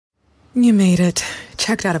You made it.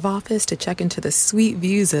 Checked out of office to check into the sweet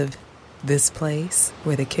views of this place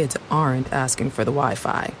where the kids aren't asking for the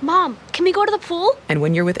Wi-Fi. Mom, can we go to the pool? And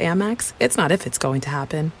when you're with Amex, it's not if it's going to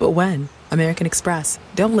happen, but when. American Express.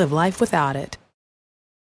 Don't live life without it.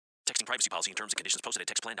 Texting privacy policy and terms and conditions posted at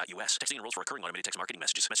textplan.us. Texting enrolls for recurring automated text marketing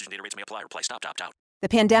messages. Message and data rates may apply. Reply stop to opt out. The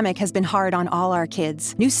pandemic has been hard on all our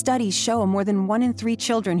kids. New studies show more than 1 in 3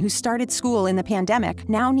 children who started school in the pandemic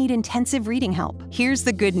now need intensive reading help. Here's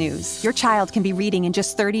the good news. Your child can be reading in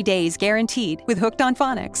just 30 days, guaranteed, with Hooked on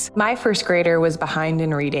Phonics. My first grader was behind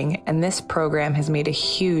in reading, and this program has made a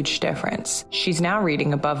huge difference. She's now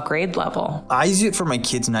reading above grade level. I use it for my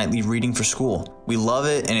kids' nightly reading for school. We love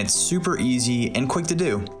it, and it's super easy and quick to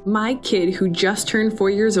do. My kid, who just turned 4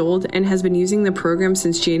 years old and has been using the program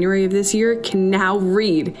since January of this year, can now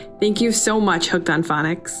read. Thank you so much, Hooked on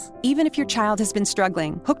Phonics. Even if your child has been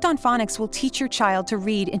struggling, Hooked on Phonics will teach your child to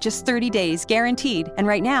read in just 30 days, guaranteed. And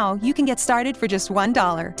right now, you can get started for just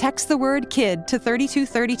 $1. Text the word KID to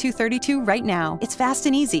 323232 right now. It's fast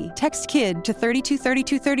and easy. Text KID to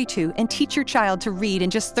 323232 and teach your child to read in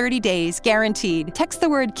just 30 days, guaranteed. Text the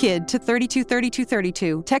word KID to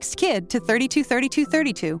 323232. Text KID to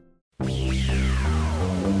 323232.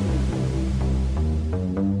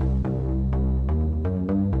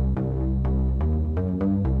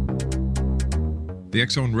 The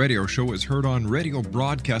X-Zone Radio Show is heard on radio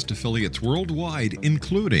broadcast affiliates worldwide,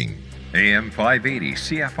 including AM 580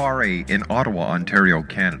 CFRA in Ottawa, Ontario,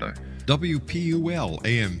 Canada, WPUL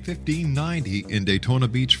AM 1590 in Daytona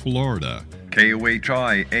Beach, Florida,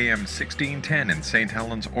 KOHI AM 1610 in St.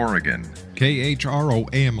 Helens, Oregon,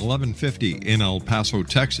 KHRO AM 1150 in El Paso,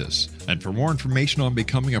 Texas. And for more information on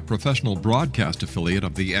becoming a professional broadcast affiliate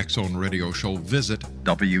of the X-Zone Radio Show, visit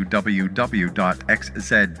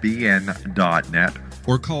www.xzbn.net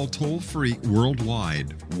or call toll-free worldwide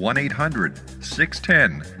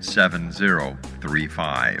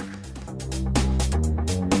 1-800-610-7035.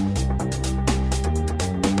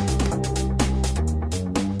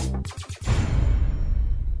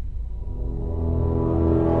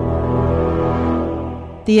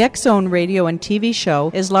 The X-Zone radio and TV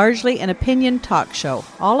show is largely an opinion talk show.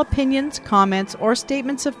 All opinions, comments, or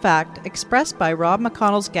statements of fact expressed by Rob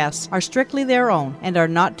McConnell's guests are strictly their own and are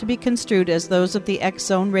not to be construed as those of the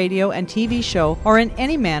X-Zone radio and TV show or in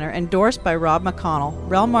any manner endorsed by Rob McConnell,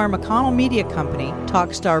 Relmar McConnell Media Company,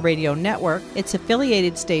 Talkstar Radio Network, its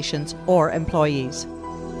affiliated stations, or employees.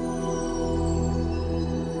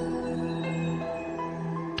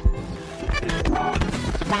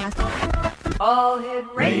 All Hit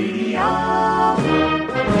Radio.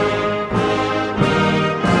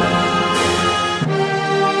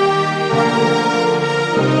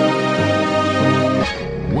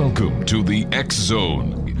 Welcome to the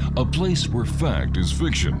X-Zone, a place where fact is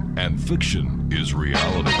fiction and fiction is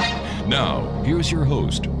reality. Now, here's your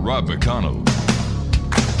host, Rob McConnell.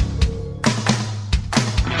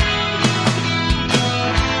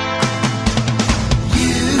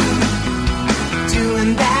 You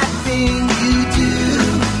doing that thing you do,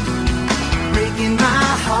 breaking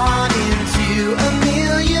my heart into a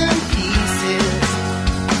million pieces,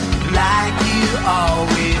 like you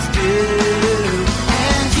always do.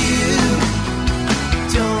 And you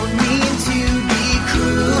don't mean to be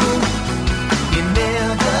cruel. You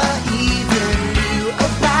never even knew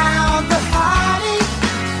about the heartache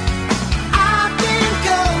I've been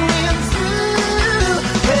going through.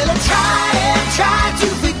 Well, I try to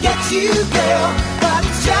forget you, girl, but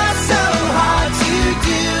it's just so hard to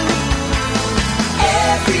do.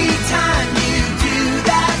 Every time you do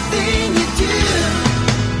that thing you do.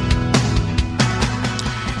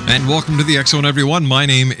 And welcome to the X-Zone, everyone. My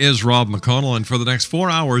name is Rob McConnell, and for the next 4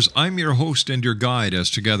 hours, I'm your host and your guide as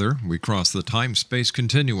together we cross the time-space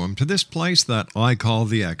continuum to this place that I call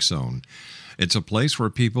the X-Zone. It's a place where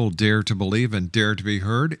people dare to believe and dare to be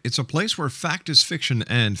heard. It's a place where fact is fiction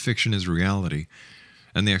and fiction is reality.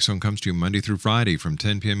 And the X-Zone comes to you Monday through Friday from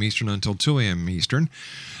 10 p.m. Eastern until 2 a.m. Eastern.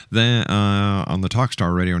 Then on the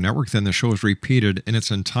Talkstar Radio Network. Then the show is repeated in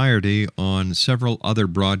its entirety on several other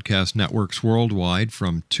broadcast networks worldwide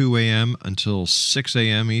from 2 a.m. until 6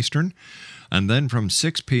 a.m. Eastern. And then from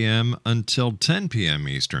 6 p.m. until 10 p.m.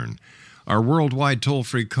 Eastern. Our worldwide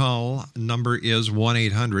toll-free call number is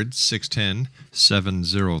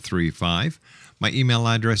 1-800-610-7035. My email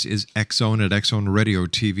address is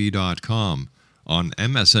xzone@xzoneradiotv.com. On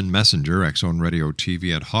MSN Messenger,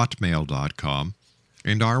 xzoneradiotv@hotmail.com,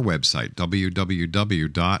 and our website,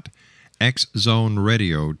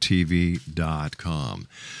 www.xzoneradiotv.com.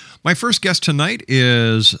 My first guest tonight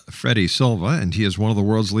is FREDDY SILVA, and he is one of the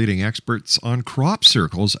world's leading experts on crop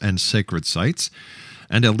circles and sacred sites.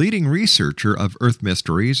 and a leading researcher of Earth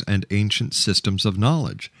mysteries and ancient systems of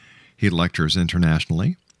knowledge. He lectures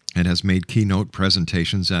internationally and has made keynote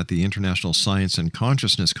presentations at the International Science and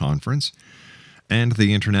Consciousness Conference and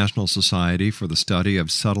the International Society for the Study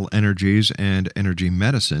of Subtle Energies and Energy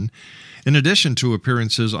Medicine, in addition to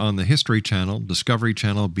appearances on the History Channel, Discovery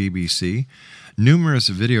Channel, BBC, numerous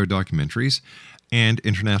video documentaries, and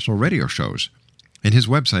international radio shows. And his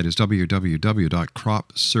website is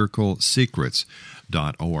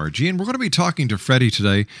www.cropcirclesecrets.org. And we're going to be talking to Freddie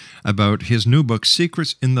today about his new book,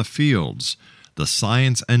 Secrets in the Fields, The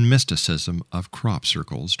Science and Mysticism of Crop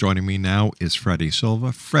Circles. Joining me now is Freddie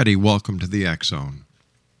Silva. Freddie, welcome to the X Zone.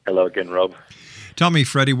 Hello again, Rob. Tell me,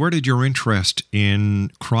 Freddie, where did your interest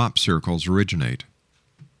in crop circles originate?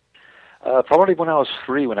 Probably when I was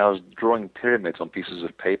 3, when I was drawing pyramids on pieces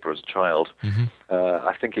of paper as a child. Mm-hmm.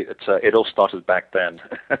 I think it all started back then.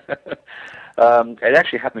 It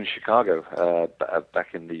actually happened in Chicago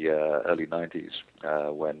back in the early 90s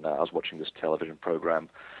when I was watching this television program.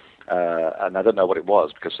 And I don't know what it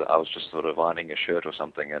was because I was just sort of ironing a shirt or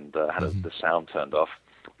something and had the sound turned off.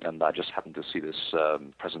 And I just happened to see this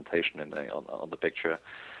presentation on the picture,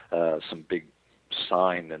 some big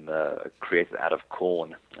sign created out of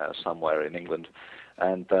corn somewhere in England.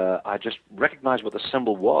 And I just recognized what the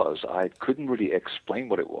symbol was. I couldn't really explain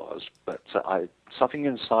what it was, but something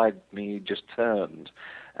inside me just turned.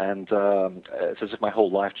 And it's as if my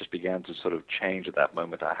whole life just began to sort of change at that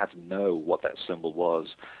moment. I had to know what that symbol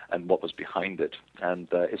was and what was behind it. And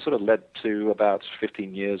it sort of led to about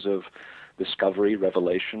 15 years of discovery,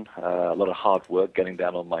 revelation, a lot of hard work, getting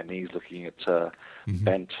down on my knees, looking at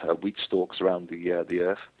bent wheat stalks around the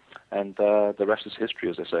earth. And the rest is history,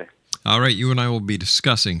 as they say. All right, you and I will be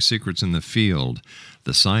discussing Secrets in the Field,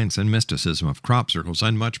 the science and mysticism of crop circles,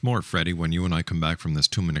 and much more, Freddie, when you and I come back from this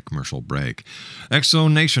 2-minute commercial break.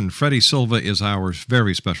 X-Zone Nation, Freddie Silva is our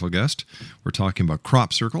very special guest. We're talking about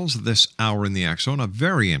crop circles this hour in the X-Zone, a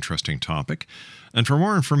very interesting topic. And for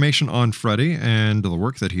more information on Freddie and the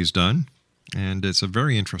work that he's done, and it's a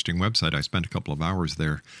very interesting website. I spent a couple of hours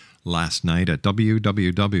there last night at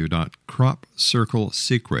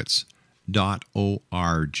www.cropcirclesecrets.org.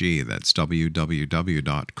 That's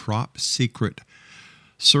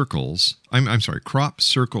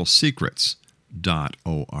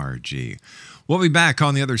cropcirclesecrets.org. We'll be back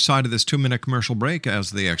on the other side of this 2-minute commercial break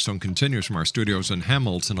as the X Zone continues from our studios in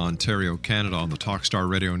Hamilton, Ontario, Canada on the Talkstar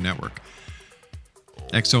Radio Network,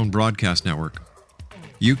 X Zone Broadcast Network,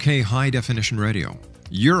 UK High Definition Radio,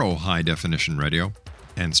 Euro High Definition Radio,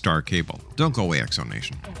 and Star Cable. Don't go away, X Zone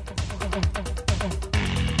Nation.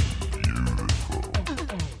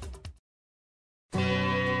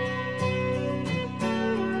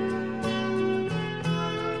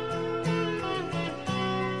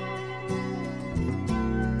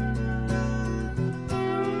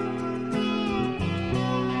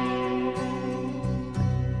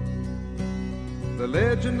 The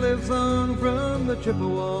legend lives on from the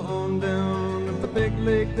Chippewa on down at the big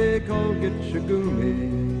lake they call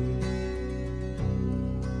Gitchagumi.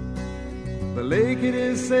 The lake, it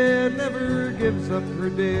is said, never gives up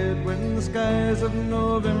her dead when the skies of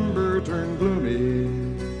November turn gloomy.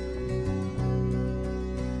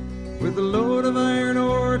 With a load of iron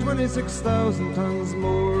ore, 26,000 tons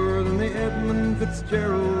more than the Edmund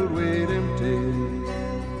Fitzgerald weighed empty.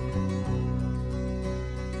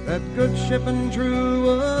 That good ship and true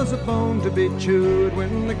was a bone to be chewed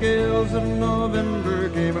when the gales of November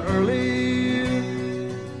came early.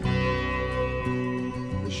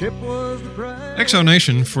 The ship was the pride. X-Zone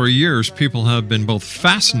Nation, for years, people have been both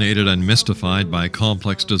fascinated and mystified by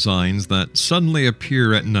complex designs that suddenly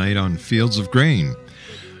appear at night on fields of grain.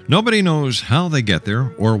 Nobody knows how they get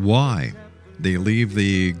there or why. They leave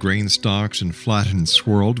the grain stalks and flattened,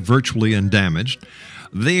 swirled, virtually undamaged.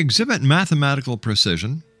 They exhibit mathematical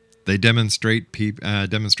precision. They demonstrate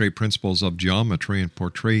principles of geometry and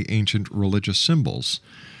portray ancient religious symbols.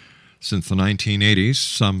 Since the 1980s,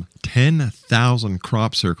 some 10,000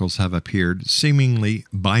 crop circles have appeared, seemingly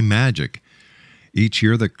by magic. Each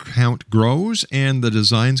year the count grows and the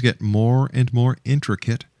designs get more and more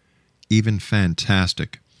intricate, even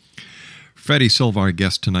fantastic. Freddie Silva, our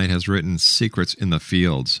guest tonight, has written Secrets in the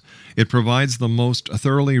Fields. It provides the most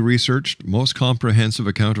thoroughly researched, most comprehensive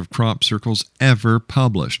account of crop circles ever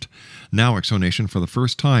published. Now, X-Zone Nation, for the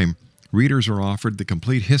first time, readers are offered the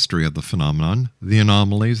complete history of the phenomenon, the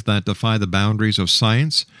anomalies that defy the boundaries of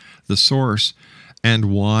science, the source, and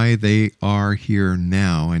why they are here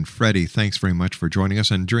now. And Freddie, thanks very much for joining us.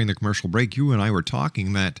 And during the commercial break, you and I were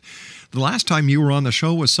talking that the last time you were on the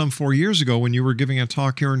show was some 4 years ago when you were giving a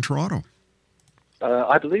talk here in Toronto.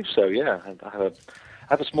 I believe so, yeah. I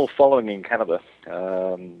have a small following in Canada.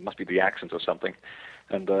 Must be the accent or something.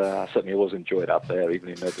 And I certainly always enjoy it out there, even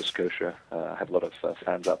in Nova Scotia. I have a lot of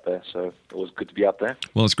fans out there, so always good to be out there.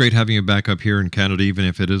 Well, it's great having you back up here in Canada, even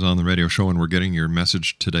if it is on the radio show, and we're getting your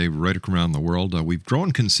message today right around the world. We've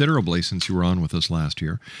grown considerably since you were on with us last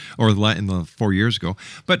year, or in the 4 years ago.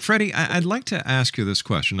 But, Freddie, I'd like to ask you this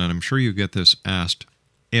question, and I'm sure you get this asked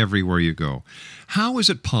everywhere you go. How is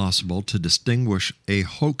it possible to distinguish a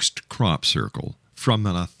hoaxed crop circle from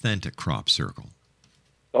an authentic crop circle?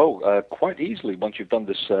 Oh, quite easily once you've done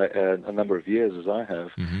this a number of years, as I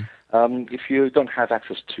have. If you don't have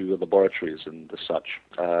access to laboratories and such,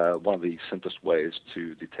 one of the simplest ways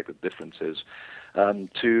to detect the difference is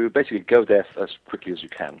to basically go there as quickly as you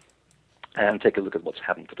can and take a look at what's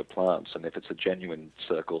happened to the plants. And if it's a genuine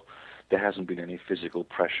circle, there hasn't been any physical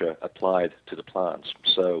pressure applied to the plants.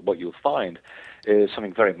 So what you'll find is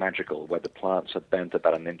something very magical, where the plants are bent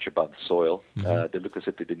about an inch above the soil. They look as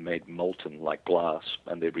if they've been made molten like glass,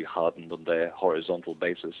 and they're rehardened on their horizontal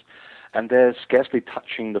basis. And they're scarcely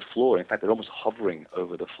touching the floor. In fact, they're almost hovering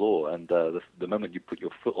over the floor. And the moment you put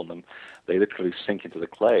your foot on them, they literally sink into the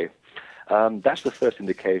clay. That's the first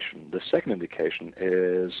indication. The second indication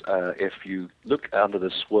is if you look under the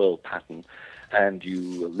swirl pattern and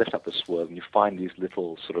you lift up the swirl and you find these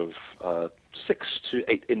little sort of 6 to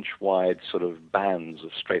 8 inch wide sort of bands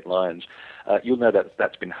of straight lines, you'll know that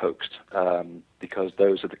that's been hoaxed, because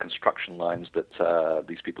those are the construction lines that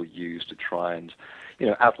these people use to try and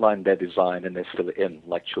outline their design, and they fill it in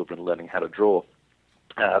like children learning how to draw.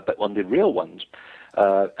 But on the real ones,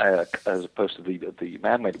 as opposed to the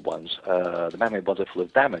man-made ones, the man-made ones are full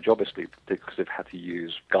of damage, obviously, because they've had to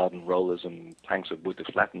use garden rollers and planks of wood to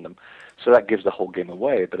flatten them. So that gives the whole game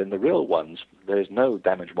away. But in the real ones, there's no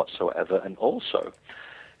damage whatsoever. And also,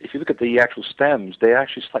 if you look at the actual stems, they're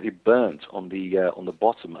actually slightly burnt on the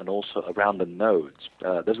bottom and also around the nodes.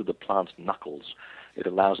 Those are the plant's knuckles. It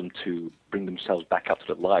allows them to bring themselves back up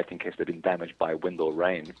to the light in case they've been damaged by wind or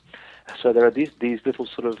rain. So there are these little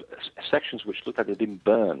sort of sections which look like they've been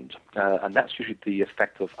burned, and that's usually the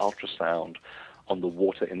effect of ultrasound on the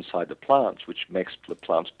water inside the plants, which makes the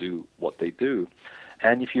plants do what they do.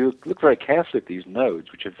 And if you look very carefully at these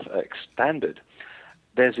nodes, which have expanded,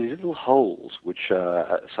 there's these little holes which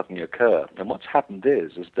suddenly occur. And what's happened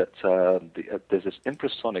is that there's this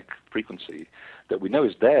infrasonic frequency that we know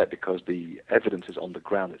is there because the evidence is on the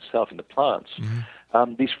ground itself in the plants.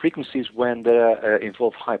 These frequencies, when they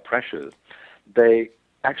involve high pressure, they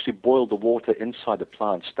actually boil the water inside the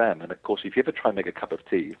plant stem. And, of course, if you ever try and make a cup of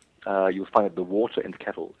tea, you'll find that the water in the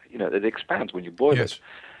kettle, it expands when you boil it.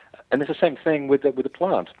 And it's the same thing with the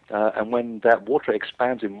plant. And when that water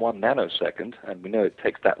expands in 1 nanosecond, and we know it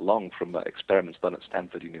takes that long from experiments done at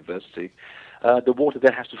Stanford University, the water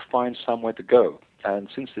then has to find somewhere to go. And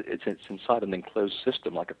since it's inside an enclosed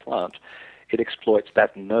system like a plant, it exploits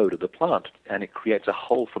that node of the plant, and it creates a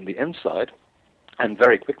hole from the inside. And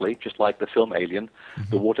very quickly, just like the film Alien,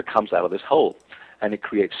 the water comes out of this hole. And it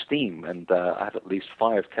creates steam, and I have at least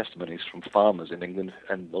 5 testimonies from farmers in England,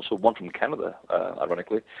 and also one from Canada,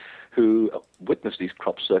 ironically, who witnessed these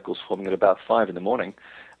crop circles forming at about 5 in the morning,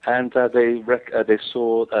 and they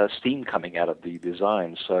saw steam coming out of the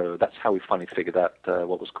design. So that's how we finally figured out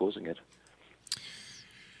what was causing it.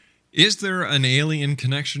 Is there an alien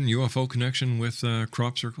connection, UFO connection with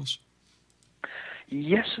crop circles?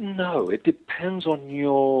 Yes and no. It depends on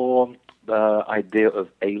your idea of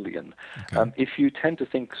alien. Okay. If you tend to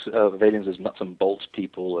think of aliens as nuts and bolts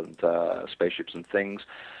people and spaceships and things,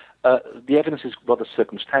 the evidence is rather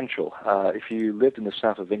circumstantial. If you lived in the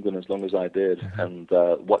south of England as long as I did and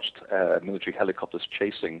watched military helicopters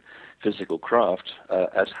chasing physical craft,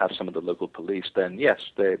 as have some of the local police, then yes,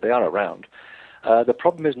 they are around. The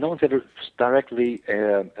problem is no one's ever directly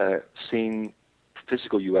seen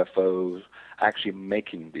physical UFOs actually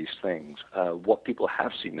making these things. What people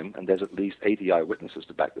have seen them, and there's at least 80 eyewitnesses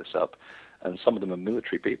to back this up, and some of them are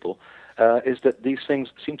military people, is that these things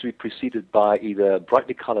seem to be preceded by either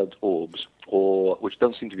brightly colored orbs, or which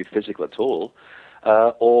don't seem to be physical at all,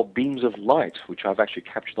 or beams of light, which I've actually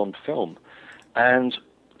captured on film. And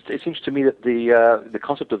it seems to me that the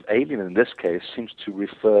concept of alien in this case seems to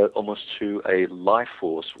refer almost to a life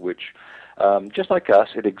force which, just like us,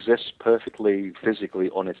 it exists perfectly physically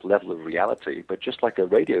on its level of reality, but just like a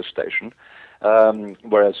radio station,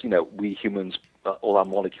 whereas, we humans, all our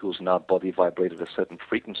molecules in our body vibrate at a certain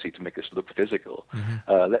frequency to make us look physical.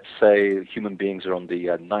 Let's say human beings are on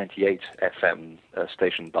the 98 FM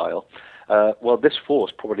station dial. Well, this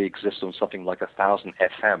force probably exists on something like 1,000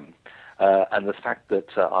 FM. And the fact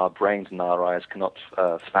that our brains and our eyes cannot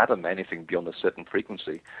fathom anything beyond a certain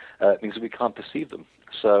frequency means that we can't perceive them.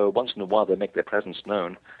 So once in a while they make their presence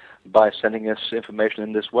known by sending us information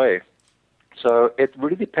in this way. So it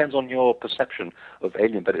really depends on your perception of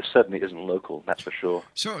alien, but it certainly isn't local, that's for sure.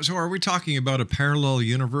 So are we talking about a parallel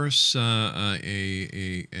universe, a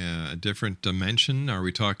different dimension? Are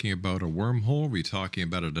we talking about a wormhole? Are we talking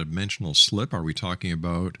about a dimensional slip? Are we talking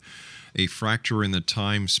about a fracture in the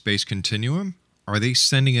time-space continuum? Are they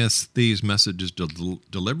sending us these messages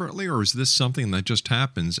deliberately, or is this something that just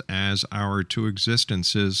happens as our two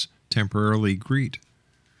existences temporarily greet?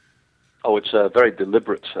 Oh, it's a very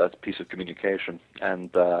deliberate piece of communication,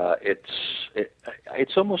 and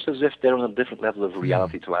it's almost as if they're on a different level of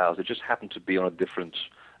reality to ours. They just happen to be on a different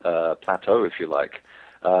plateau, if you like.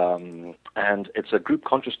 And it's a group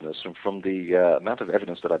consciousness, and from the amount of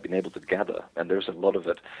evidence that I've been able to gather, and there's a lot of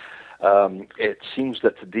it, it seems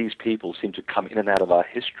that these people seem to come in and out of our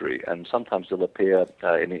history, and sometimes they'll appear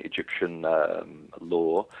in the Egyptian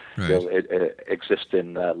lore. Right. They'll exist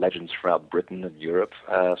in legends throughout Britain and Europe.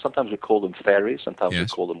 Sometimes we call them fairies, sometimes we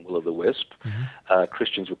call them will-o'-the-wisp.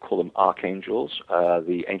 Christians would call them archangels.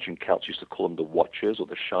 The ancient Celts used to call them the Watchers or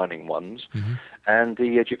the Shining Ones. And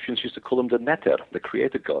the Egyptians used to call them the Neter, the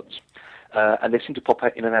creator gods. And they seem to pop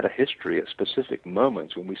out in and out of history at specific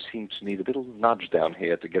moments when we seem to need a little nudge down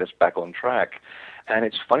here to get us back on track. And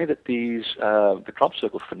it's funny that the crop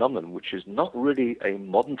circle phenomenon, which is not really a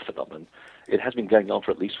modern phenomenon, it has been going on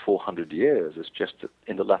for at least 400 years. It's just that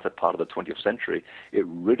in the latter part of the 20th century, it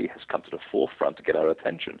really has come to the forefront to get our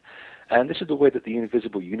attention. And this is the way that the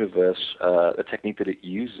invisible universe, the technique that it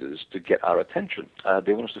uses to get our attention.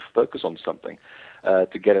 They want us to focus on something,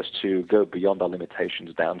 to get us to go beyond our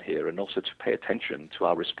limitations down here, and also to pay attention to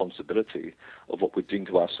our responsibility of what we're doing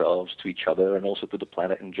to ourselves, to each other, and also to the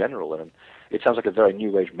planet in general. And it sounds like a very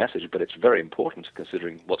New Age message, but it's very important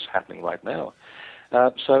considering what's happening right now.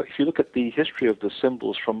 So if you look at the history of the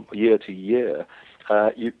symbols from year to year,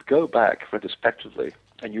 you go back retrospectively,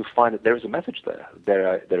 and you find that there is a message there.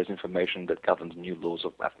 There is information that governs new laws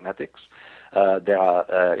of mathematics. There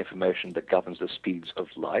are information that governs the speeds of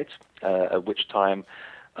light, at which time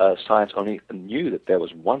science only knew that there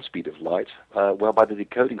was one speed of light. Well, by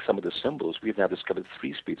decoding some of the symbols, we've now discovered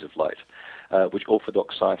 3 speeds of light, which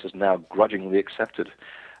orthodox science has now grudgingly accepted.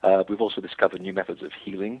 We've also discovered new methods of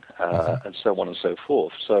healing, and so on and so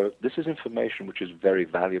forth. So this is information which is very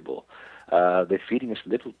valuable. They're feeding us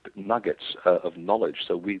little nuggets of knowledge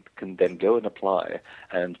so we can then go and apply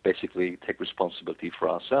and basically take responsibility for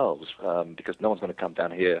ourselves, because no one's going to come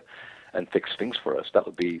down here and fix things for us. That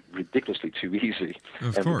would be ridiculously too easy.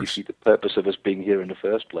 Of and course. would defeat the purpose of us being here in the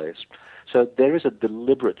first place. So there is a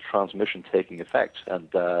deliberate transmission taking effect, and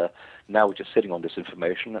now we're just sitting on this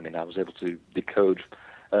information. I mean, I was able to decode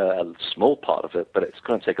a small part of it, but it's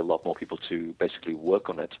going to take a lot more people to basically work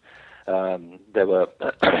on it. There were,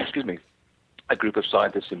 excuse me, a group of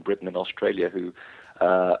scientists in Britain and Australia who,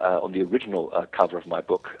 on the original cover of my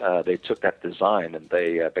book, they took that design and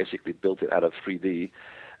they basically built it out of 3D,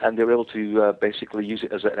 and they were able to basically use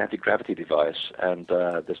it as an anti-gravity device. And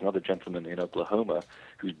there's another gentleman in Oklahoma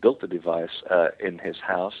who's built the device in his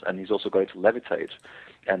house, and he's also going to levitate.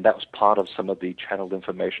 And that was part of some of the channeled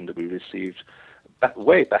information that we received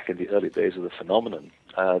way back in the early days of the phenomenon,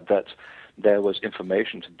 that there was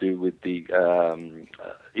information to do with the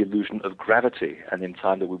illusion of gravity, and in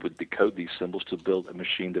time that we would decode these symbols to build a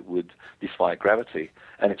machine that would defy gravity,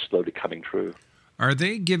 and it's slowly coming true. Are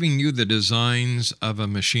they giving you the designs of a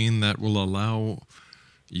machine that will allow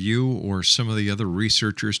you or some of the other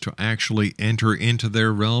researchers to actually enter into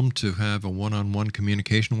their realm to have a one-on-one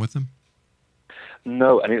communication with them?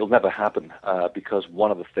 No, and it'll never happen, because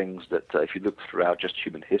one of the things that, if you look throughout just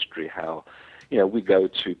human history, how we go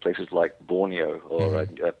to places like Borneo or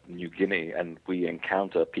New Guinea, and we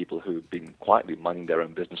encounter people who've been quietly minding their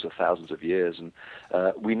own business for thousands of years, and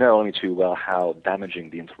we know only too well how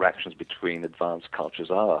damaging the interactions between advanced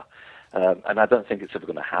cultures are. And I don't think it's ever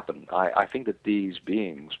going to happen. I think that these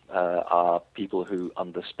beings are people who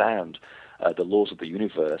understand the laws of the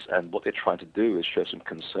universe, and what they're trying to do is show some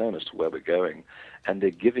concern as to where we're going, and they're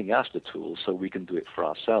giving us the tools so we can do it for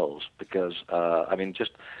ourselves. Because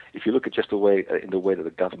just if you look at just the way that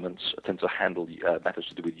the governments tend to handle matters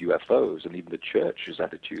to do with UFOs, and even the church's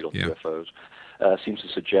attitude on UFOs seems to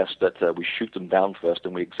suggest that we shoot them down first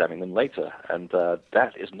and we examine them later, and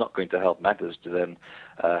that is not going to help matters to then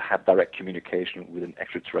have direct communication with an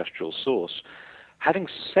extraterrestrial source. Having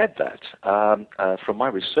said that, from my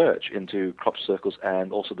research into crop circles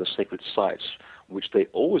and also the sacred sites which they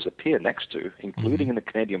always appear next to, including in the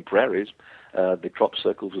Canadian prairies. The crop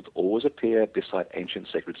circles would always appear beside ancient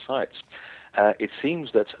sacred sites. It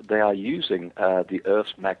seems that they are using the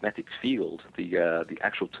Earth's magnetic field, the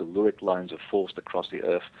actual telluric lines of force across the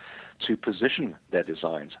Earth, to position their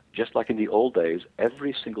designs. Just like in the old days,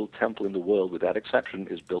 every single temple in the world, without exception,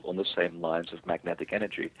 is built on the same lines of magnetic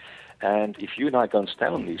energy. And if you and I go and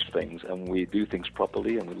stand on these things, and we do things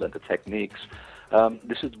properly, and we learn the techniques,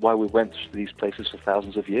 this is why we went to these places for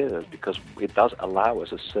thousands of years, because it does allow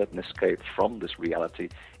us a certain escape from this reality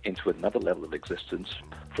into another level of existence,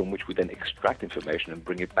 from which we then extract information and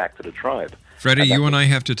bring it back to the tribe. Freddie, you and I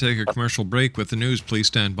have to take a commercial break with the news. Please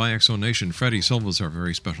stand by. Exo Nation. Freddie Silva is our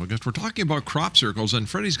very special guest. We're talking about crop circles, and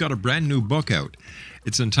Freddie's got a brand new book out.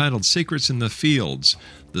 It's entitled Secrets in the Fields,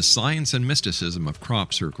 The Science and Mysticism of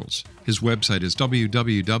Crop Circles. His website is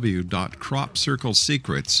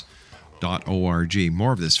www.cropcirclesecrets.org.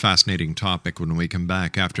 More of this fascinating topic when we come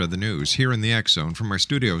back after the news here in the X Zone from our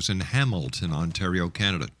studios in Hamilton, Ontario,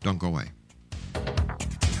 Canada. Don't go away.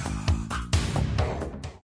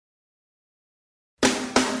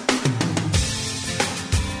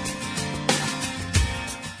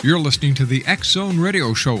 You're listening to the X Zone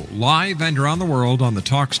Radio Show, live and around the world on the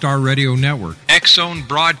Talkstar Radio Network, X Zone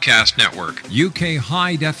Broadcast Network, UK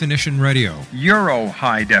High Definition Radio, Euro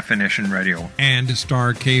High Definition Radio, and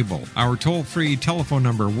Star Cable. Our toll-free telephone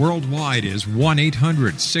number worldwide is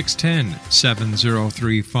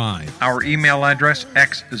 1-800-610-7035. Our email address,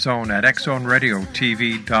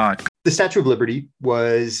 xzone@xzoneradiotv.com. The Statue of Liberty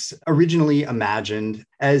was originally imagined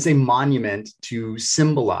as a monument to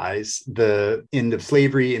symbolize the end of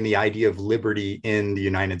slavery and the idea of liberty in the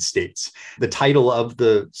United States. The title of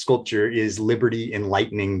the sculpture is Liberty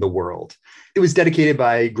Enlightening the World. It was dedicated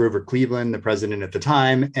by Grover Cleveland, the president at the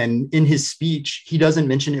time. And in his speech, he doesn't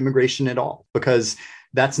mention immigration at all because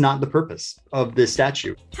that's not the purpose of this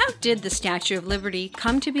statue. How did the Statue of Liberty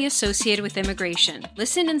come to be associated with immigration?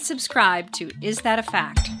 Listen and subscribe to Is That a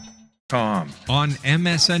Fact? On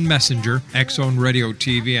MSN Messenger, X-Zone Radio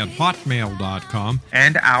TV at hotmail.com,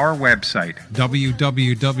 and our website,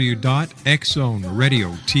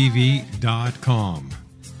 www.xzoneradiotv.com.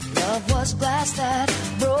 Love was glass that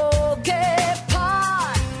broke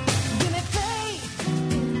apart. Give me faith.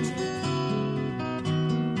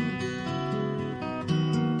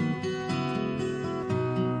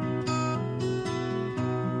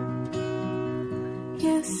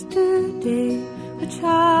 Yesterday, a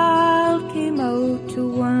child came out to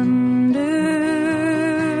wander,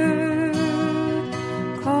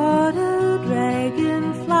 caught a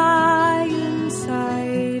dragonfly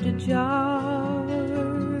inside a jar,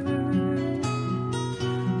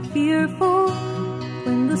 fearful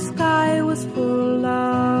when the sky was full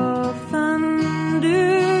of thunder,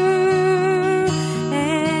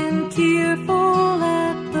 and tearful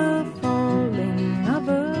at the falling of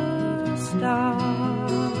a star.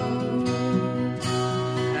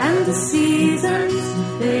 And the seasons,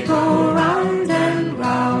 they go round and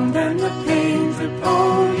round, and the pains of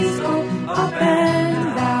ponies go up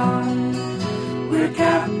and down. We're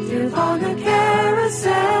captive on a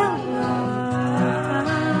carousel of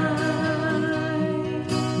time.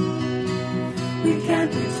 We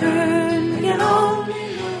can't return, we can only...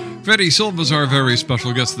 Freddie Silva is our very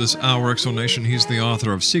special guest this hour, Exo Nation. He's the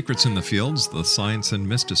author of Secrets in the Fields, The Science and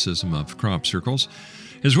Mysticism of Crop Circles.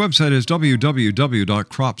 His website is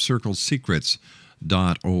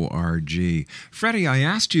www.cropcirclesecrets.org. Freddie, I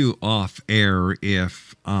asked you off air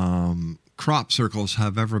if crop circles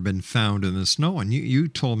have ever been found in the snow, and you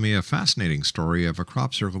told me a fascinating story of a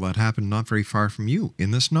crop circle that happened not very far from you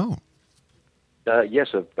in the snow.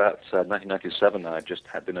 Yes, about 1997, I just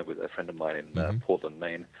had dinner with a friend of mine in Portland,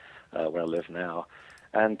 Maine, where I live now.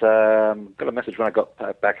 And got a message when I got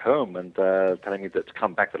back home and telling me that to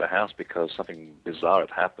come back to the house because something bizarre had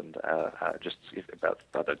happened just about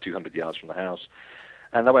 200 yards from the house.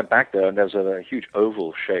 And I went back there, and there was a huge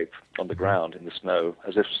oval shape on the ground in the snow,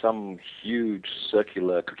 as if some huge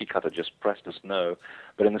circular cookie cutter just pressed the snow,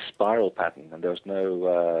 but in a spiral pattern. And there was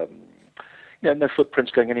no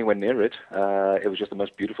footprints going anywhere near it. It was just the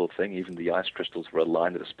most beautiful thing. Even the ice crystals were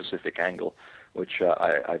aligned at a specific angle, which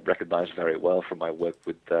I recognize very well from my work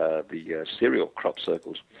with the cereal crop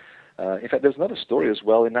circles. In fact, there's another story as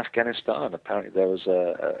well in Afghanistan. Apparently there was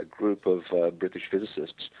a group of British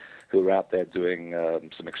physicists who were out there doing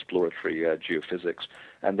some exploratory geophysics,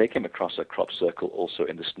 and they came across a crop circle also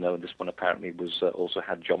in the snow, and this one apparently was also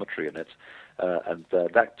had geometry in it, and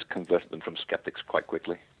that converted them from skeptics quite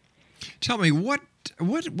quickly. Tell me, what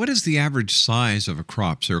is the average size of a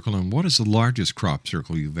crop circle, and what is the largest crop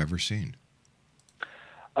circle you've ever seen?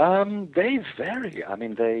 They vary. I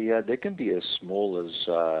mean, they can be as small as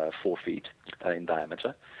 4 feet in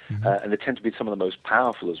diameter, and they tend to be some of the most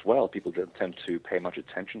powerful as well. People don't tend to pay much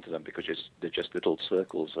attention to them because they're just little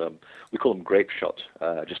circles. We call them grape shot,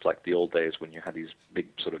 just like the old days when you had these big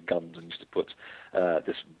sort of guns and used to put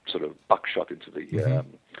this sort of buckshot into the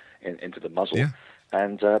into the muzzle. Yeah.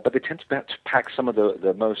 And but they tend to pack some of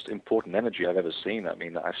the most important energy I've ever seen. I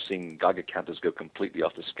mean, I've seen Geiger counters go completely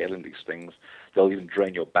off the scale in these things. They'll even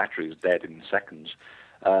drain your batteries dead in seconds.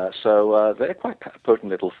 So they're quite potent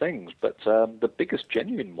little things. But the biggest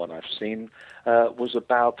genuine one I've seen was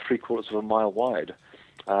about 3/4 of a mile wide.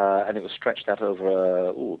 And it was stretched out over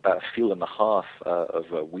about a field and a half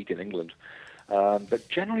of wheat in England. But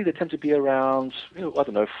generally, they tend to be around,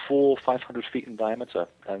 400-500 feet in diameter,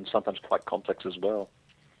 and sometimes quite complex as well.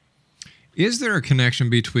 Is there a connection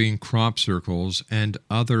between crop circles and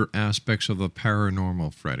other aspects of the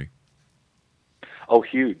paranormal, Freddie? Oh,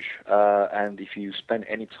 huge. And if you spend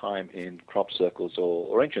any time in crop circles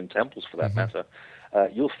or ancient temples, for that matter,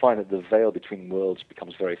 you'll find that the veil between worlds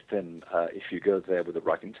becomes very thin if you go there with the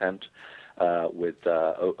right intent. With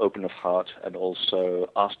open of heart, and also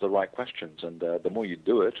ask the right questions. And the more you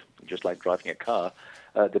do it, just like driving a car,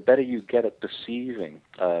 the better you get at perceiving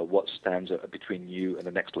what stands between you and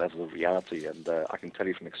the next level of reality. And I can tell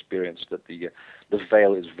you from experience that the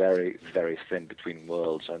veil is very, very thin between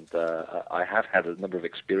worlds. And I have had a number of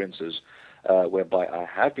experiences whereby I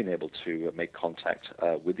have been able to make contact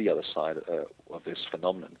with the other side of this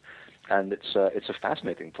phenomenon. And it's a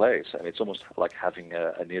fascinating place. I mean, it's almost like having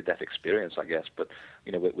a near-death experience, I guess, but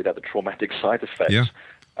without the traumatic side effects. Yeah.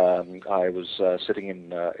 I was sitting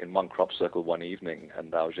in one crop circle one evening,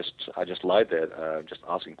 and I just lied there, just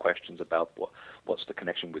asking questions about what's the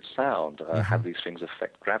connection with sound, how do these things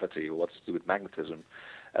affect gravity, what's to do with magnetism.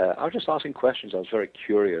 I was just asking questions. I was very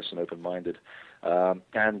curious and open-minded.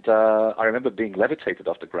 And I remember being levitated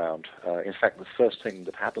off the ground. In fact, the first thing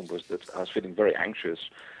that happened was that I was feeling very anxious.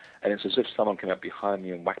 And it's as if someone came up behind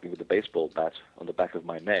me and whacked me with a baseball bat on the back of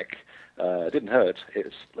my neck. It didn't hurt.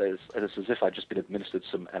 It's as if I'd just been administered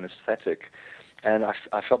some anesthetic. And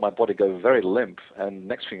I felt my body go very limp. And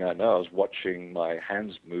next thing I know, I was watching my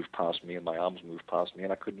hands move past me and my arms move past me,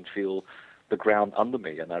 and I couldn't feel the ground under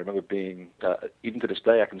me. And I remember being, even to this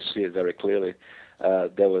day, I can see it very clearly.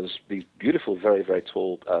 There was these beautiful, very, very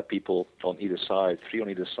tall people on either side, 3 on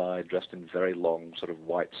either side, dressed in very long sort of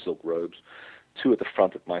white silk robes. 2 at the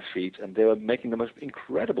front at my feet, and they were making the most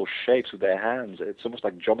incredible shapes with their hands. It's almost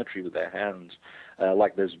like geometry with their hands,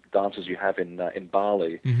 like those dances you have in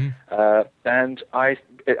Bali. And I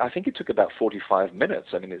think it took about 45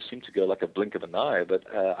 minutes. I mean, it seemed to go like a blink of an eye, but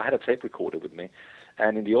I had a tape recorder with me.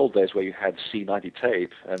 And in the old days where you had C90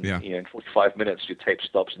 tape, and in 45 minutes your tape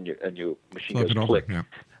stops and your machine goes click. Yeah.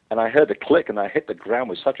 And I heard the click, and I hit the ground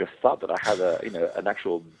with such a thud that I had an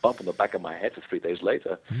actual bump on the back of my head for 3 days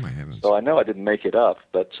later. Oh, my heavens. So I know I didn't make it up,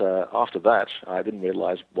 but after that, I didn't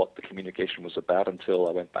realize what the communication was about until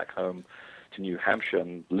I went back home to New Hampshire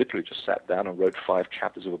and literally just sat down and wrote 5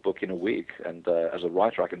 chapters of a book in a week. And as a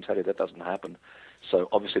writer, I can tell you that doesn't happen. So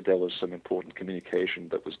obviously there was some important communication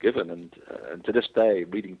that was given, and to this day,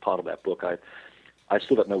 reading part of that book, I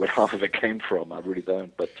still don't know where half of it came from. I really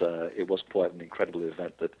don't, but it was quite an incredible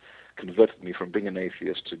event that converted me from being an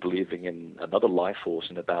atheist to believing in another life force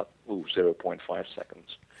in about 0.5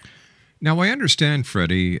 seconds. Now, I understand,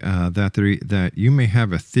 Freddie, that you may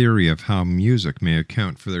have a theory of how music may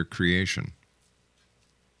account for their creation.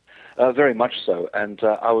 Very much so, and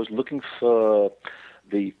I was looking for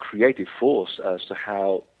the creative force as to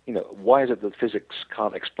how, why is it that physics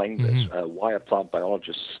can't explain this? Why are plant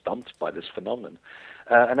biologists stumped by this phenomenon?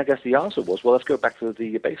 And I guess the answer was, well, let's go back to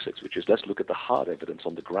the basics, which is let's look at the hard evidence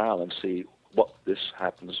on the ground and see what this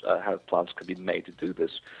happens, how plants can be made to do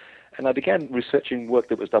this. And I began researching work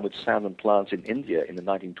that was done with sound and plants in India in the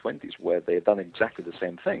 1920s, where they had done exactly the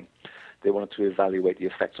same thing. They wanted to evaluate the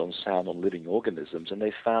effects on sound on living organisms, and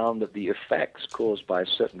they found that the effects caused by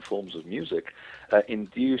certain forms of music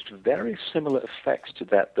induced very similar effects to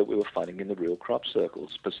that we were finding in the real crop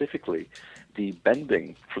circles, specifically the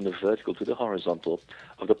bending from the vertical to the horizontal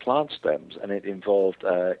of the plant stems, and it involved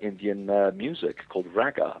Indian music called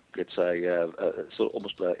raga. It's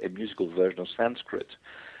almost a musical version of Sanskrit,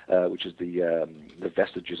 which is the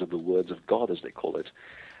vestiges of the words of God, as they call it.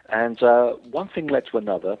 And one thing led to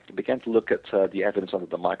another. I began to look at the evidence under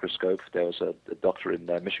the microscope. There was a doctor in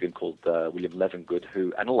Michigan called William Levengood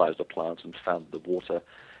who analyzed the plants and found the water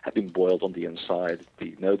had been boiled on the inside.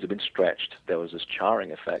 The nodes had been stretched. There was this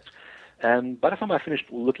charring effect. And by the time I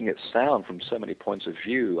finished looking at sound from so many points of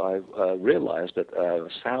view, I realized that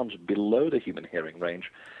sounds below the human hearing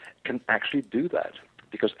range can actually do that.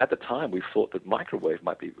 because at the time we thought that microwave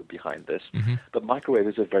might be behind this, but microwave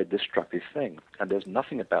is a very destructive thing, and there's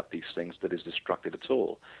nothing about these things that is destructive at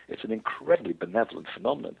all. It's an incredibly benevolent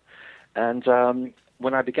phenomenon. And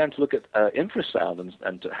when I began to look at infrasound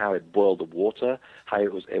and how it boiled the water, how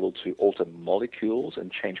it was able to alter molecules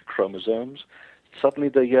and change chromosomes, suddenly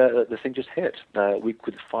the thing just hit. We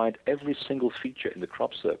could find every single feature in the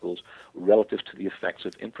crop circles relative to the effects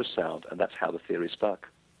of infrasound, and that's how the theory stuck.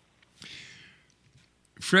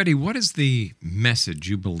 Freddie, what is the message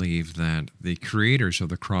you believe that the creators of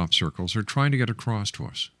the crop circles are trying to get across to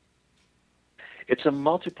us? It's a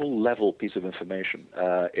multiple-level piece of information.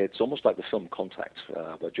 It's almost like the film Contact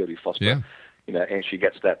by Jodie Foster. Yeah. You know, and she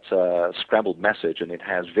gets that scrambled message, and it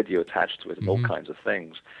has video attached to it and all kinds of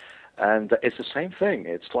things. And it's the same thing.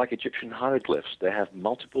 It's like Egyptian hieroglyphs. They have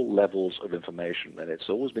multiple levels of information, and it's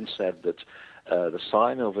always been said that the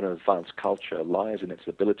sign of an advanced culture lies in its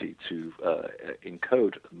ability to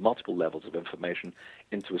encode multiple levels of information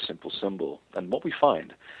into a simple symbol. And what we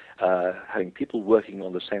find, having people working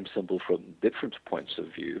on the same symbol from different points of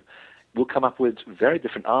view, we'll come up with very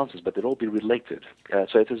different answers, but they'll all be related.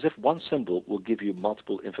 So it's as if one symbol will give you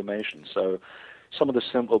multiple information. So some of the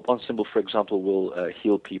one symbol, for example, will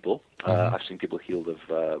heal people. I've seen people healed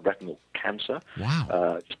of retinal cancer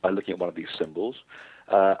just by looking at one of these symbols.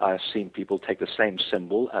 I've seen people take the same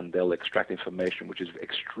symbol and they'll extract information which is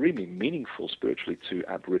extremely meaningful spiritually to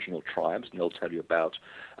Aboriginal tribes, and they'll tell you about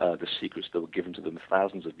the secrets that were given to them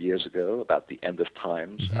thousands of years ago, about the end of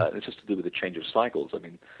times. It's just to do with the change of cycles. I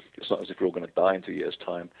mean, it's not as if we're all going to die in 2 years'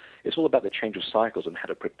 time. It's all about the change of cycles and how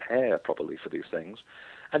to prepare properly for these things.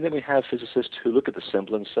 And then we have physicists who look at the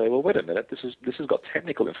symbol and say, well, wait a minute, this has got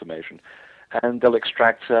technical information. And they'll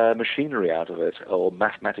extract machinery out of it, or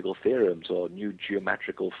mathematical theorems, or new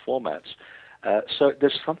geometrical formats. So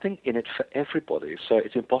there's something in it for everybody. So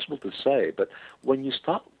it's impossible to say. But when you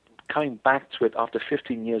start coming back to it after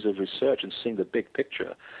 15 years of research and seeing the big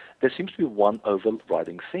picture, there seems to be one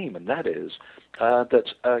overriding theme, and that is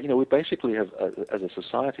that we basically have, as a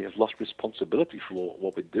society, have lost responsibility for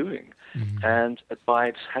what we're doing. And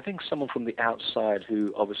by having someone from the outside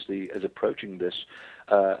who obviously is approaching this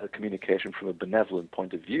communication from a benevolent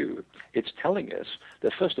point of view, it's telling us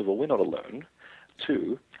that, first of all, we're not alone.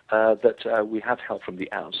 Two, that we have help from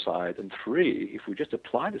the outside. And three, if we just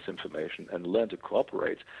apply this information and learn to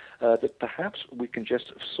cooperate, that perhaps we can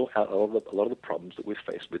just sort out a lot of the problems that we're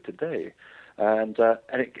faced with today. And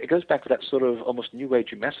it goes back to that sort of almost new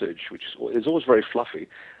agey message, which is always very fluffy,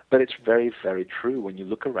 but it's very, very true when you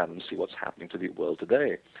look around and see what's happening to the world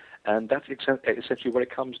today. And that's essentially what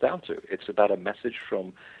it comes down to. It's about a message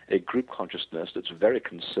from a group consciousness that's very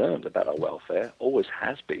concerned about our welfare, always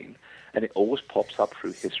has been, and it always pops up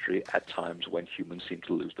through history at times when humans seem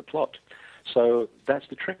to lose the plot. So that's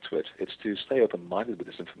the trick to it. It's to stay open-minded with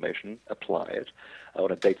this information, apply it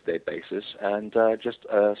on a day-to-day basis, and just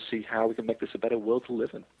see how we can make this a better world to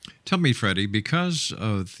live in. Tell me, Freddie, because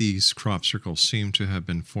these crop circles seem to have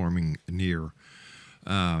been forming near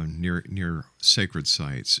sacred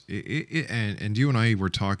sites, and you and I were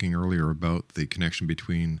talking earlier about the connection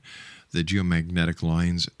between the geomagnetic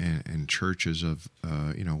lines and churches of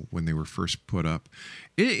when they were first put up.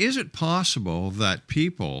 Is it possible that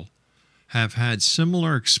people have had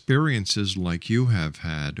similar experiences like you have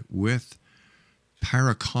had with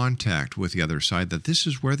paracontact with the other side, that this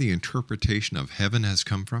is where the interpretation of heaven has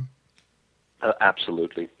come from?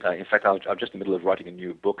 Absolutely. In fact, I'm just in the middle of writing a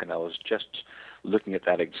new book, and I was just looking at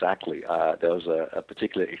that exactly. There was a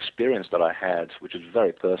particular experience that I had, which is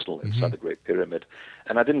very personal inside the Great Pyramid.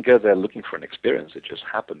 And I didn't go there looking for an experience. It just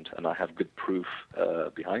happened, and I have good proof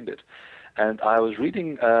behind it. And I was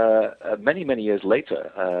reading many, many years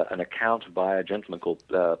later an account by a gentleman called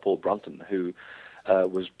Paul Brunton, who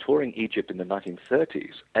was touring Egypt in the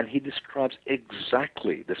 1930s, and he describes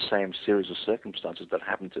exactly the same series of circumstances that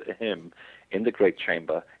happened to him in the Great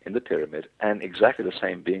Chamber, in the Pyramid, and exactly the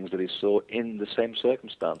same beings that he saw in the same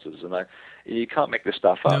circumstances. And you can't make this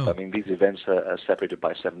stuff up. No. I mean, these events are separated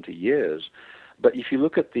by 70 years. But if you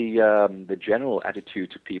look at the general attitude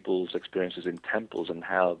to people's experiences in temples and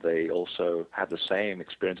how they also have the same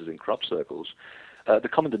experiences in crop circles, the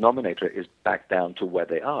common denominator is back down to where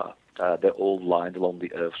they are. They're all lined along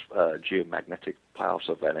the Earth's geomagnetic paths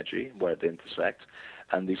of energy where they intersect,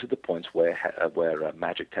 and these are the points where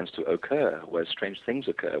magic tends to occur, where strange things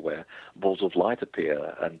occur, where balls of light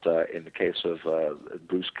appear. And in the case of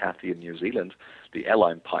Bruce Cathy in New Zealand, the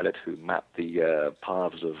airline pilot who mapped the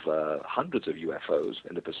paths of hundreds of UFOs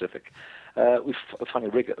in the Pacific, we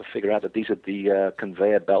finally figure out that these are the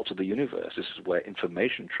conveyor belts of the universe. This is where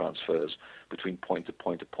information transfers between point to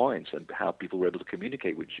point to point, and how people were able to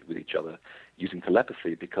communicate with each other using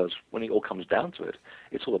telepathy, because when it all comes down to it,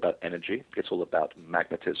 it's all about energy, it's all about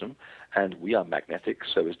magnetism, and we are magnetic,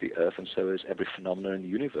 so is the Earth, and so is every phenomenon in the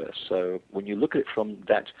universe. So when you look at it from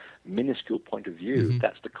that minuscule point of view,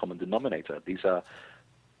 that's the common denominator. These are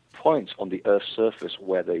points on the Earth's surface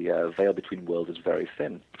where the veil between worlds is very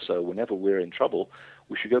thin. So whenever we're in trouble,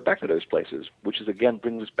 we should go back to those places, which is again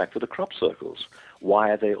brings us back to the crop circles.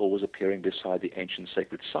 Why are they always appearing beside the ancient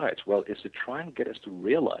sacred sites? Well, it's to try and get us to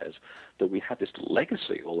realize that we have this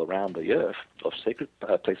legacy all around the Earth of sacred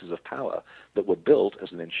places of power that were built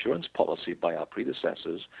as an insurance policy by our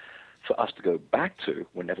predecessors for us to go back to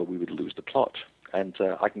whenever we would lose the plot. And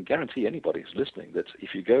I can guarantee anybody who's listening that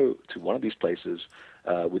if you go to one of these places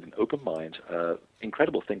with an open mind,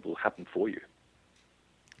 incredible things will happen for you.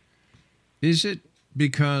 Is it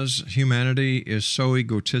because humanity is so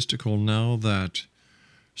egotistical now that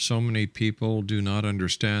so many people do not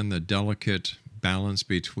understand the delicate balance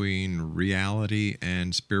between reality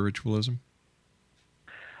and spiritualism?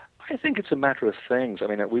 I think it's a matter of things. I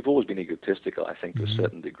mean, we've always been egotistical, I think, to a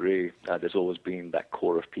certain degree. There's always been that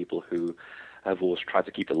core of people who have always tried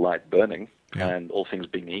to keep the light burning, and all things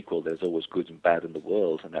being equal, there's always good and bad in the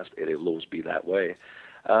world, and it'll always be that way.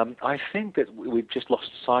 I think that we've just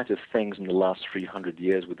lost sight of things in the last 300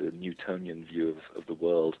 years with the Newtonian view of the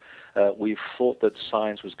world. We've thought that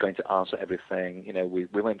science was going to answer everything. You know, we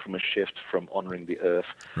went from a shift from honoring the Earth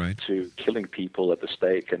to killing people at the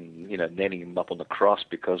stake and, you know, nailing them up on the cross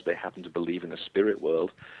because they happen to believe in the spirit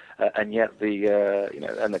world. And yet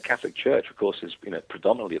the Catholic Church, of course, is, you know,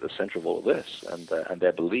 predominantly at the center of all of this, and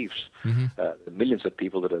their beliefs. The millions of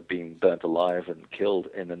people that have been burnt alive and killed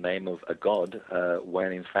in the name of a god,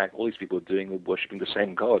 when in fact all these people are doing is worshiping the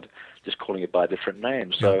same god, just calling it by a different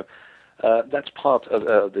name. So that's part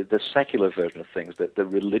of the secular version of things. That the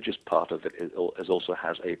religious part of it also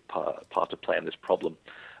has a part to play in this problem.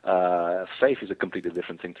 Faith is a completely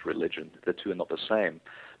different thing to religion. The two are not the same.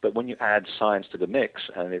 But when you add science to the mix,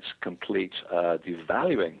 and it's complete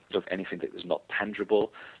devaluing of anything that is not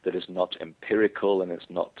tangible, that is not empirical, and it's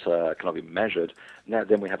not cannot be measured,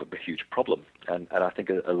 then we have a huge problem. And I think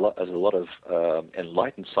a lot of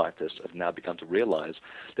enlightened scientists have now begun to realize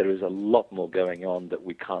there is a lot more going on that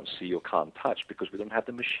we can't see or can't touch because we don't have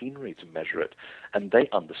the machinery to measure it. And they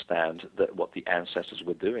understand that what the ancestors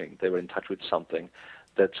were doing. They were in touch with something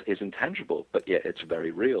that is intangible, but yet it's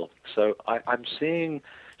very real. So I'm seeing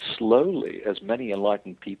slowly, as many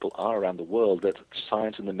enlightened people are around the world, that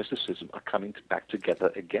science and the mysticism are coming back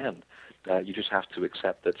together again. You just have to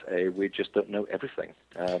accept that we just don't know everything.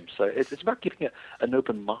 So it's about keeping an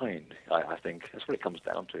open mind, I think. That's what it comes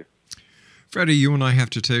down to. Freddie, you and I have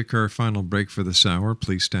to take our final break for this hour.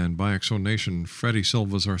 Please stand by. Exo Nation, Freddie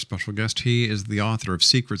Silva is our special guest. He is the author of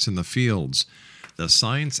Secrets in the Fields, The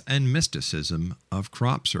Science and Mysticism of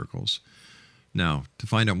Crop Circles. Now, to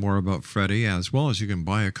find out more about Freddie, as well as you can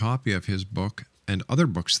buy a copy of his book and other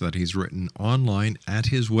books that he's written online at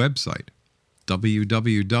his website,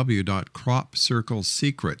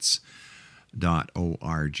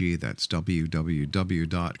 www.cropcirclesecrets.org. That's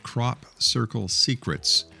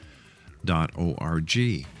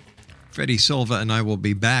www.cropcirclesecrets.org. Freddie Silva and I will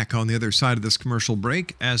be back on the other side of this commercial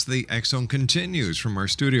break as the X-Zone continues from our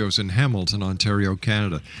studios in Hamilton, Ontario,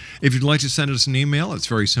 Canada. If you'd like to send us an email, it's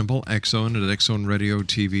very simple,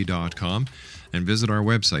 xzone@xzoneradiotv.com, and visit our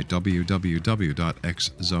website,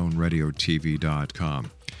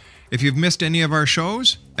 www.xzoneradiotv.com. If you've missed any of our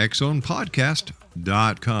shows,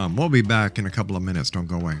 xzonepodcast.com. We'll be back in a couple of minutes. Don't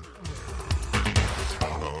go away.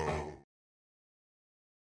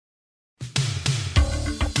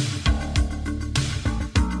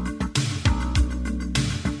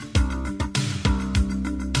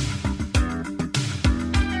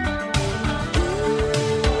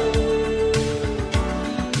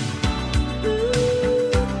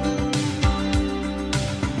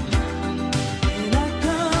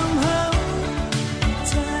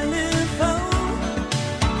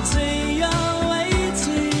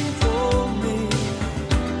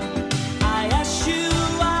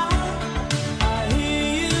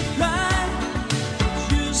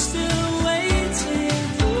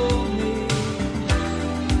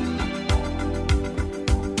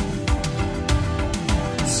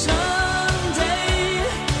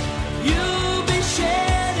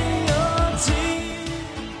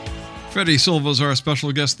 Freddie Silva is our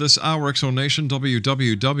special guest this hour. Exonation,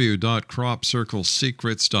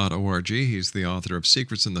 www.cropcirclesecrets.org. He's the author of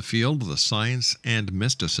Secrets in the Field, The Science and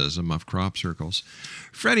Mysticism of Crop Circles.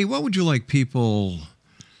 Freddie, what would you like people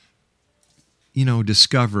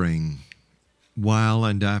discovering while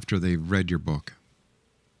and after they've read your book?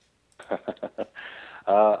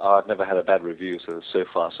 I've never had a bad review, so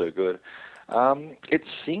far so good. It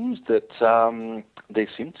seems that they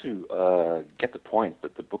seem to get the point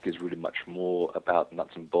that the book is really much more about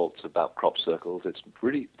nuts and bolts, about crop circles. It's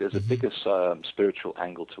really, there's a bigger spiritual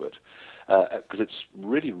angle to it, because it's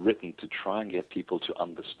really written to try and get people to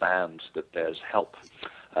understand that there's help,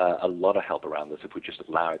 a lot of help around us if we just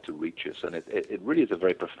allow it to reach us. And it really is a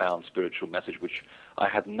very profound spiritual message, which I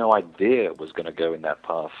had no idea was going to go in that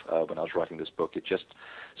path when I was writing this book. It just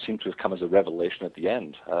seemed to have come as a revelation at the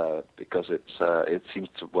end, because it seems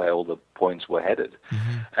to where all the points were headed.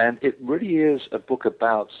 And it really is a book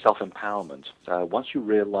about self-empowerment. Once you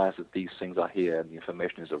realize that these things are here and the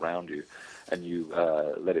information is around you, and you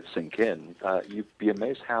let it sink in, you'd be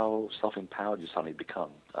amazed how self-empowered you suddenly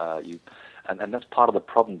become. And that's part of the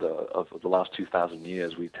problem of the last 2,000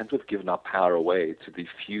 years. We tend to have given our power away to the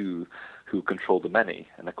few who control the many.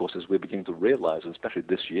 And of course, as we're beginning to realize, and especially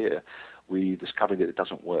this year, we discovered that it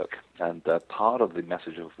doesn't work. And part of the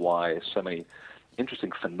message of why so many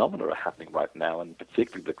interesting phenomena are happening right now, and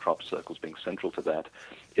particularly the crop circles being central to that,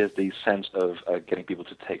 is the sense of getting people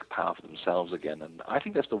to take power for themselves again. And I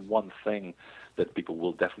think that's the one thing that people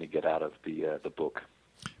will definitely get out of the book.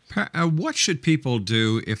 What should people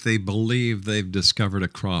do if they believe they've discovered a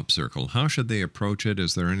crop circle? How should they approach it?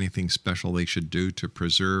 Is there anything special they should do to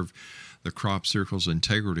preserve the crop circle's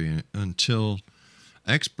integrity until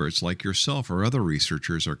experts like yourself or other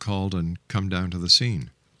researchers are called and come down to the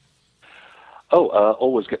scene?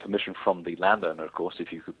 Always get permission from the landowner, of course,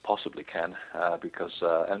 if you possibly can, because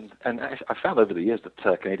and I found over the years that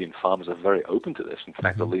Canadian farmers are very open to this. In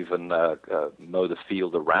fact, they'll even mow the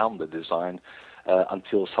field around the design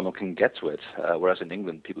until someone can get to it, whereas in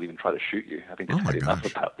England, people even try to shoot you. I think they've had enough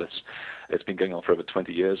about this. It's been going on for over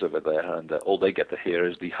 20 years over there, and all they get to hear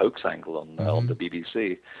is the hoax angle on the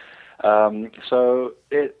BBC.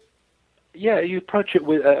 You approach it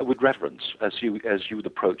with reverence, as you would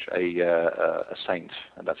approach a saint,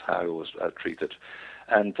 and that's how I always treat it.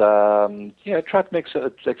 And try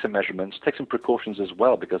to take some measurements, take some precautions as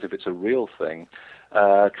well, because if it's a real thing,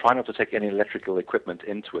 try not to take any electrical equipment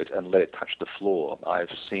into it and let it touch the floor.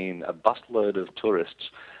 I've seen a busload of tourists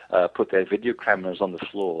put their video cameras on the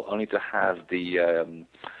floor, only to have the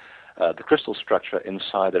crystal structure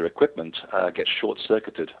inside their equipment gets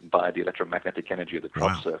short-circuited by the electromagnetic energy of the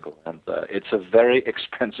crop circle. And it's a very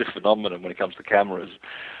expensive phenomenon when it comes to cameras.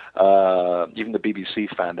 Even the BBC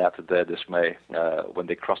found out to their dismay when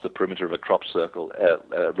they crossed the perimeter of a crop circle,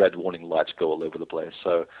 red warning lights go all over the place.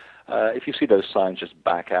 So if you see those signs, just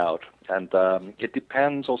back out. And it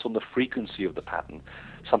depends also on the frequency of the pattern.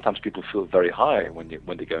 Sometimes people feel very high when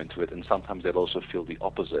they go into it, and sometimes they'll also feel the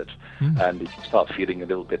opposite. And if you start feeling a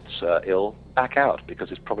little bit ill, back out,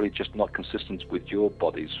 because it's probably just not consistent with your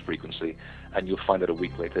body's frequency, and you'll find that a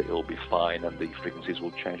week later it'll be fine, and the frequencies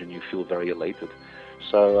will change, and you feel very elated.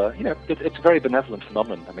 So, it's a very benevolent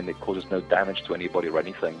phenomenon. I mean, it causes no damage to anybody or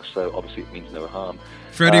anything, so obviously it means no harm.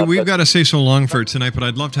 Freddie, we've got to say so long for tonight, but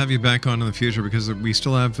I'd love to have you back on in the future, because we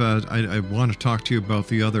still have, I want to talk to you about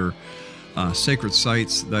the other sacred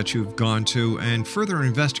sites that you've gone to and further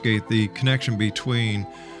investigate the connection between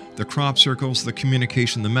the crop circles, the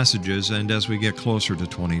communication, the messages, and as we get closer to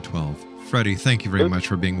 2012. Freddie, thank you very much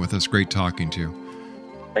for being with us. Great talking to you.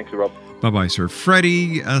 Thank you, Rob. Bye-bye, sir.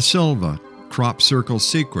 Freddie Silva,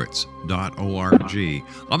 cropcirclesecrets.org.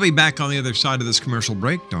 I'll be back on the other side of this commercial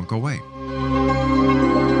break. Don't go away.